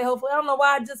not even gonna say hopefully. I don't know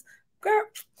why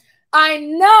I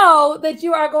know that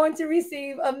you are going to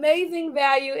receive amazing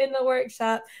value in the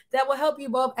workshop that will help you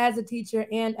both as a teacher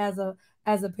and as a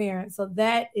parent. So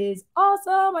that is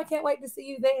awesome. I can't wait to see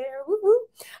you there. Woo-hoo.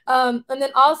 And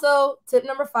then also tip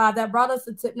number 5, that brought us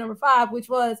to tip number 5, which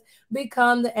was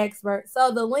become the expert. So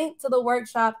the link to the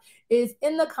workshop is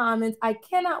in the comments. I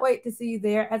cannot wait to see you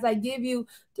there as I give you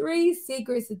 3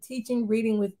 secrets to teaching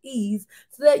reading with ease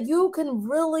so that you can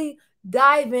really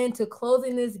dive into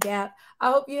closing this gap.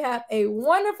 I hope you have a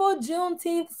wonderful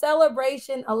Juneteenth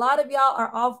celebration. A lot of y'all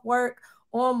are off work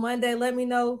on Monday. Let me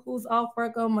know who's off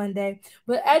work on Monday.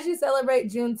 But as you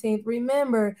celebrate Juneteenth,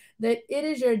 remember that it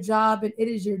is your job and it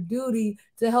is your duty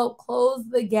to help close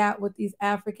the gap with these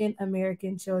African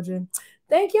American children.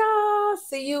 Thank y'all.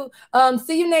 See you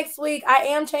next week. I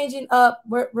am changing up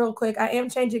real quick. I am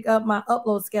changing up my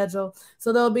upload schedule.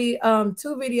 So there'll be 2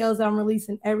 videos I'm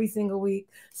releasing every single week.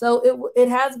 So it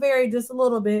has varied just a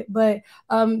little bit, but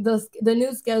the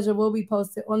new schedule will be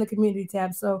posted on the community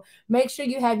tab. So make sure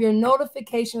you have your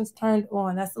notifications turned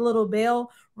on. That's the little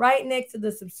bell right next to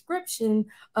the subscription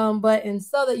button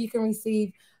so that you can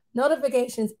receive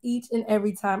notifications each and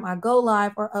every time I go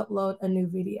live or upload a new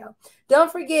video. Don't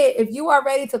forget, if you are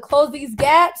ready to close these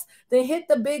gaps, then hit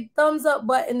the big thumbs up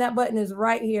button. That button is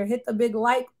right here. Hit the big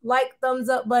like thumbs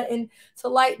up button to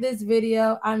like this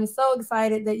video. I'm so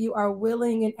excited that you are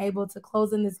willing and able to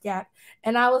close in this gap.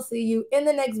 And I will see you in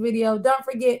the next video. Don't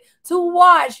forget to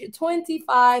watch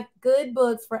 25 good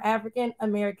books for African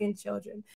American children.